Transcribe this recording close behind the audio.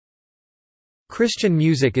Christian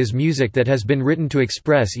music is music that has been written to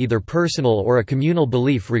express either personal or a communal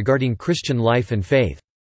belief regarding Christian life and faith.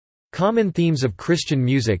 Common themes of Christian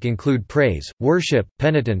music include praise, worship,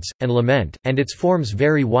 penitence, and lament, and its forms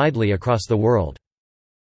vary widely across the world.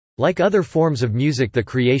 Like other forms of music, the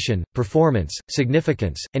creation, performance,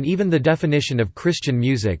 significance, and even the definition of Christian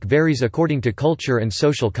music varies according to culture and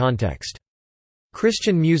social context.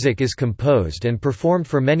 Christian music is composed and performed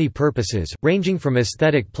for many purposes, ranging from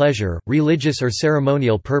aesthetic pleasure, religious or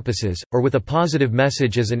ceremonial purposes, or with a positive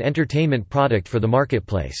message as an entertainment product for the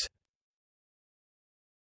marketplace.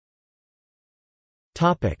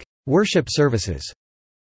 Worship services.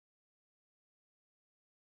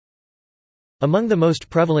 Among the most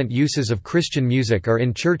prevalent uses of Christian music are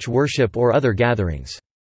in church worship or other gatherings.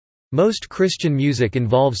 Most Christian music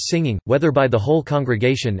involves singing, whether by the whole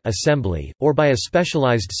congregation assembly, or by a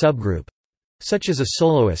specialized subgroup, such as a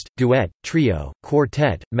soloist, duet, trio,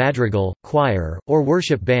 quartet, madrigal, choir, or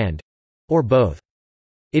worship band, or both.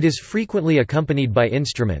 It is frequently accompanied by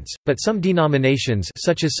instruments, but some denominations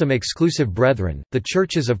such as some Exclusive Brethren, the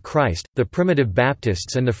Churches of Christ, the Primitive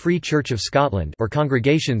Baptists and the Free Church of Scotland or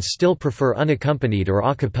congregations still prefer unaccompanied or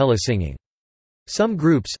a cappella singing. Some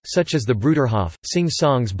groups, such as the Bruderhof, sing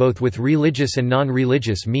songs both with religious and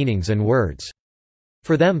non-religious meanings and words.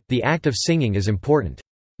 For them, the act of singing is important.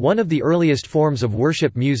 One of the earliest forms of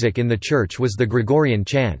worship music in the Church was the Gregorian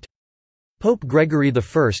chant. Pope Gregory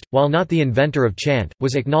I, while not the inventor of chant,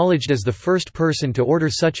 was acknowledged as the first person to order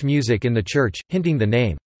such music in the Church, hinting the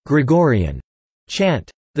name, Gregorian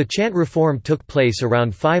chant. The chant reform took place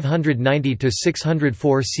around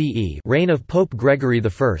 590–604 CE, reign of Pope Gregory I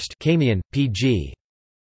Camian, pg.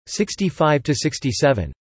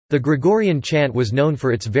 65–67. The Gregorian chant was known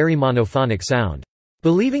for its very monophonic sound.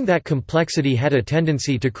 Believing that complexity had a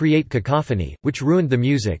tendency to create cacophony, which ruined the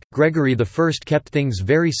music, Gregory I kept things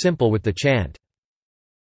very simple with the chant.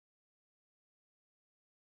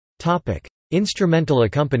 Instrumental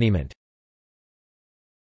accompaniment.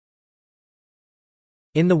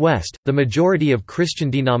 In the West, the majority of Christian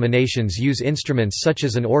denominations use instruments such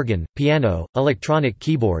as an organ, piano, electronic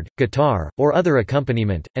keyboard, guitar, or other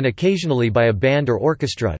accompaniment, and occasionally by a band or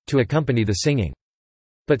orchestra, to accompany the singing.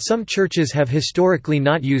 But some churches have historically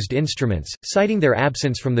not used instruments, citing their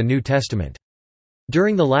absence from the New Testament.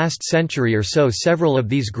 During the last century or so, several of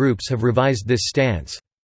these groups have revised this stance.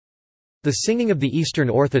 The singing of the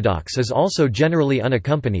Eastern Orthodox is also generally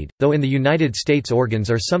unaccompanied, though in the United States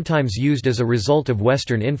organs are sometimes used as a result of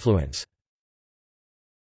Western influence.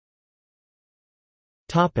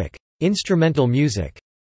 Instrumental music.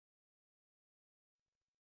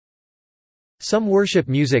 Some worship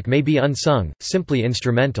music may be unsung, simply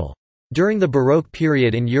instrumental. During the Baroque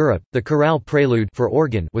period in Europe, the chorale prelude for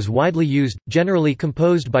organ was widely used, generally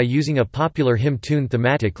composed by using a popular hymn tune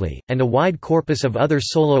thematically, and a wide corpus of other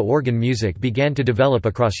solo organ music began to develop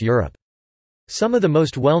across Europe. Some of the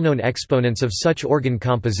most well-known exponents of such organ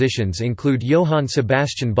compositions include Johann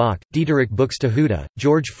Sebastian Bach, Diederik Buxtehude,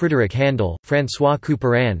 George Frideric Handel, François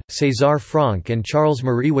Couperin, César Franck and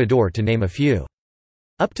Charles-Marie Widor, to name a few.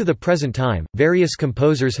 Up to the present time, various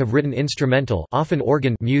composers have written instrumental, often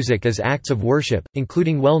organ, music as acts of worship,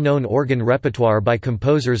 including well-known organ repertoire by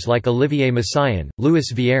composers like Olivier Messiaen, Louis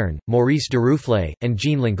Vierne, Maurice Duruflé, and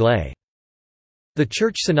Jean Lenglet. The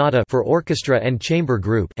church sonata for orchestra and chamber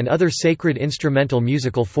group and other sacred instrumental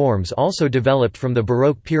musical forms also developed from the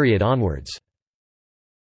Baroque period onwards.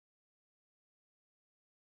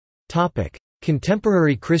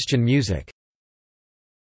 Contemporary Christian music.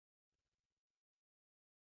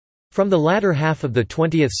 From the latter half of the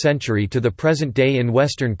 20th century to the present day in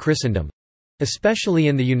Western Christendom—especially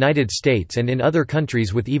in the United States and in other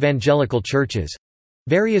countries with evangelical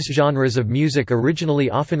churches—various genres of music originally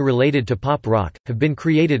often related to pop rock, have been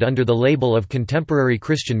created under the label of Contemporary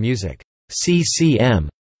Christian Music (CCM)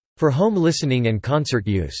 for home listening and concert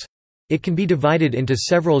use. It can be divided into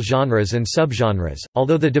several genres and subgenres,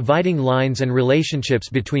 although the dividing lines and relationships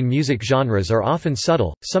between music genres are often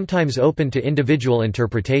subtle, sometimes open to individual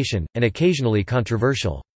interpretation, and occasionally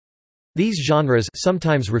controversial. These genres,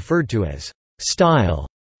 sometimes referred to as style,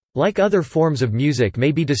 like other forms of music,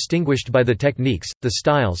 may be distinguished by the techniques, the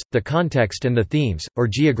styles, the context and the themes, or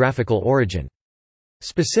geographical origin.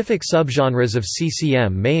 Specific subgenres of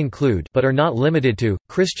CCM may include, but are not limited to,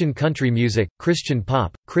 Christian country music, Christian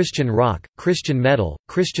pop, Christian rock, Christian metal,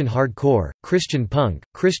 Christian hardcore, Christian punk,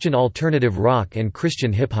 Christian alternative rock and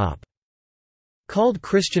Christian hip-hop. Called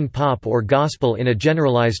Christian pop or gospel in a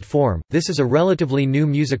generalized form, this is a relatively new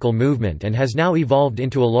musical movement and has now evolved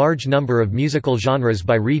into a large number of musical genres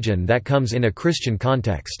by region that comes in a Christian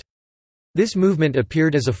context. This movement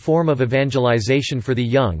appeared as a form of evangelization for the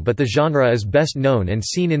young, but the genre is best known and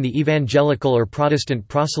seen in the evangelical or Protestant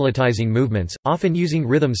proselytizing movements, often using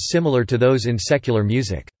rhythms similar to those in secular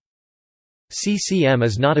music. CCM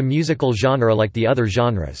is not a musical genre like the other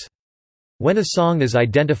genres. When a song is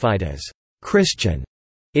identified as Christian,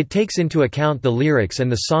 it takes into account the lyrics and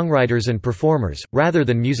the songwriters and performers, rather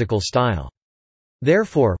than musical style.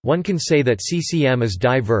 Therefore, one can say that CCM is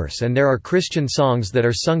diverse and there are Christian songs that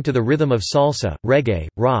are sung to the rhythm of salsa, reggae,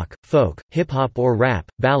 rock, folk, hip-hop or rap,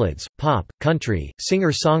 ballads, pop, country,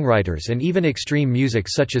 singer-songwriters and even extreme music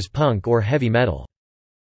such as punk or heavy metal.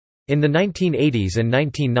 In the 1980s and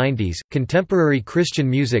 1990s, contemporary Christian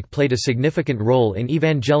music played a significant role in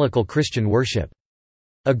evangelical Christian worship.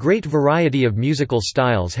 A great variety of musical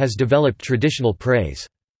styles has developed traditional praise.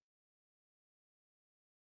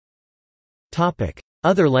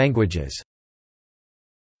 Other languages.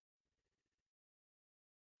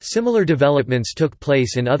 Similar developments took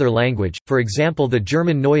place in other language, for example the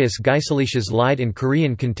German Neues Geistliches Lied in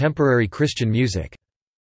Korean contemporary Christian music.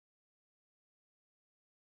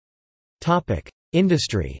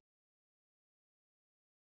 Industry.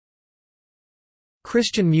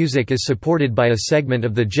 Christian music is supported by a segment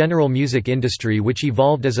of the general music industry which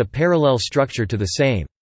evolved as a parallel structure to the same.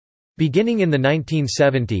 Beginning in the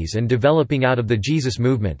 1970s and developing out of the Jesus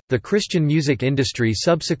movement, the Christian music industry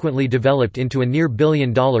subsequently developed into a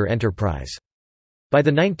near-billion-dollar enterprise. By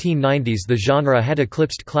the 1990s the genre had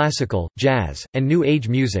eclipsed classical, jazz, and New Age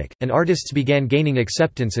music, and artists began gaining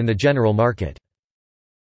acceptance in the general market.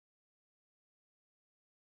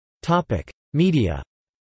 Media.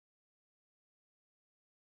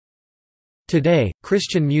 Today,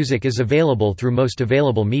 Christian music is available through most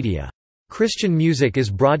available media. Christian music is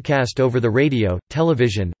broadcast over the radio,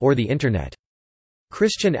 television, or the Internet.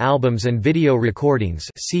 Christian albums and video recordings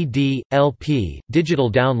CD, LP, digital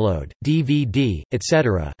download, DVD,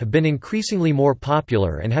 etc. have been increasingly more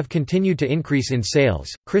popular and have continued to increase in sales.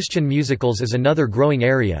 Christian musicals is another growing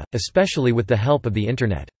area, especially with the help of the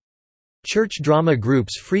Internet. Church drama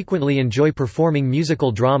groups frequently enjoy performing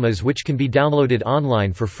musical dramas which can be downloaded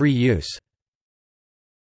online for free use.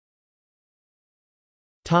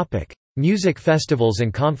 Music festivals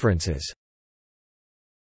and conferences.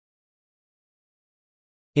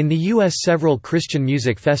 In the U.S. several Christian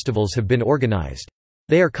music festivals have been organized.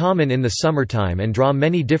 They are common in the summertime and draw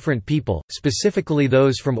many different people, specifically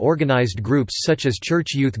those from organized groups such as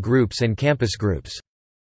church youth groups and campus groups.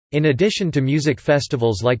 In addition to music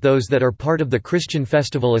festivals like those that are part of the Christian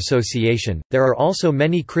Festival Association, there are also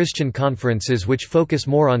many Christian conferences which focus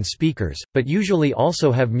more on speakers, but usually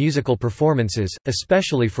also have musical performances,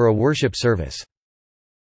 especially for a worship service.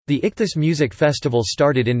 The Ichthus Music Festival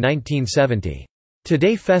started in 1970.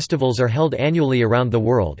 Today festivals are held annually around the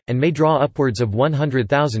world, and may draw upwards of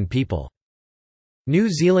 100,000 people. New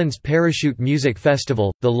Zealand's Parachute Music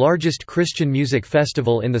Festival, the largest Christian music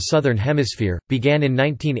festival in the Southern Hemisphere, began in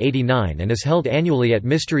 1989 and is held annually at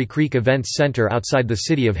Mystery Creek Events Centre outside the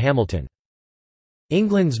city of Hamilton.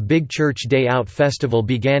 England's Big Church Day Out Festival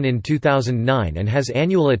began in 2009 and has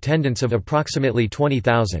annual attendance of approximately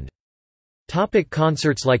 20,000.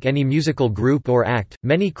 Concerts. Like any musical group or act,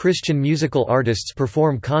 many Christian musical artists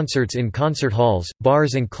perform concerts in concert halls,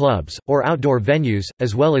 bars and clubs, or outdoor venues,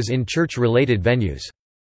 as well as in church-related venues.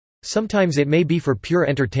 Sometimes it may be for pure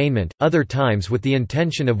entertainment, other times with the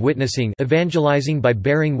intention of witnessing, evangelizing by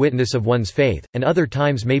bearing witness of one's faith, and other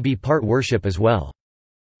times may be part worship as well.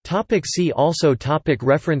 See also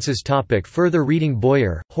References Further reading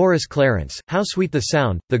Boyer, Horace Clarence, How Sweet the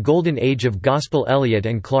Sound, The Golden Age of Gospel. Elliott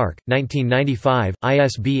and Clark, 1995,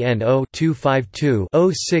 ISBN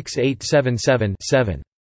 0-252-06877-7.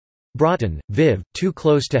 Broughton, Viv, Too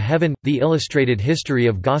Close to Heaven, The Illustrated History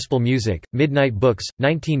of Gospel Music, Midnight Books,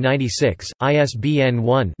 1996, ISBN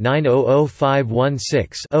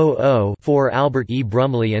 1-900516-00-4. Albert E.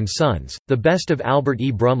 Brumley and Sons, The Best of Albert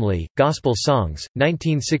E. Brumley, Gospel Songs,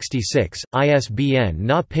 1966, ISBN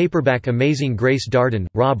NA. Paperback. Amazing Grace. Darden,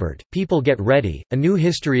 Robert, People Get Ready, A New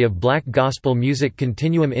History of Black Gospel Music.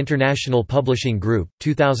 Continuum International Publishing Group,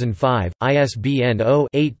 2005, ISBN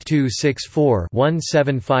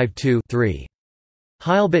 0-8264-1752-3.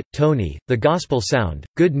 Heilbut, Tony, The Gospel Sound,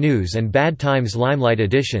 Good News and Bad Times. Limelight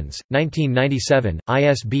Editions, 1997,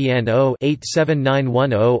 ISBN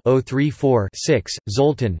 0-87910-034-6.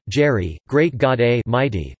 Zoltan, Jerry, Great God A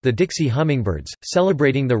Mighty, The Dixie Hummingbirds,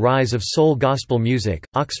 Celebrating the Rise of Soul Gospel Music,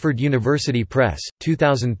 Oxford University Press,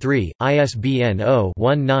 2003, ISBN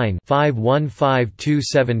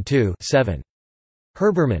 0-19-515272-7.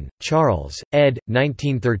 Herbermann, Charles, ed.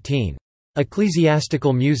 1913.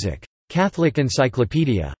 Ecclesiastical Music. Catholic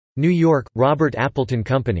Encyclopedia. New York, Robert Appleton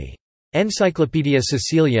Company. Enciclopedia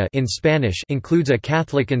Cecilia in Spanish includes a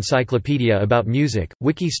Catholic encyclopedia about music.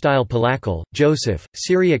 Wiki-style Palacal, Joseph,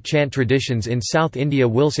 Syriac chant traditions in South India.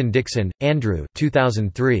 Wilson Dixon, Andrew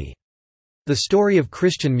 2003. The Story of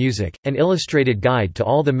Christian Music, an illustrated guide to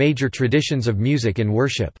all the major traditions of music and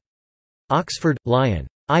worship. Oxford, Lion.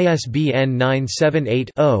 ISBN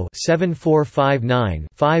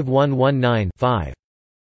 978-0-7459-5119-5.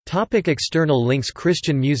 External links.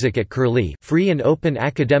 Christian music at Curlie, free and open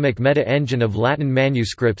academic meta-engine of Latin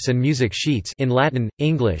manuscripts and music sheets in Latin,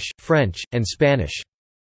 English, French, and Spanish.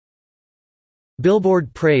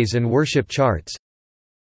 Billboard Praise and Worship Charts.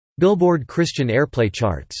 Billboard Christian Airplay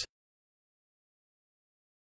Charts.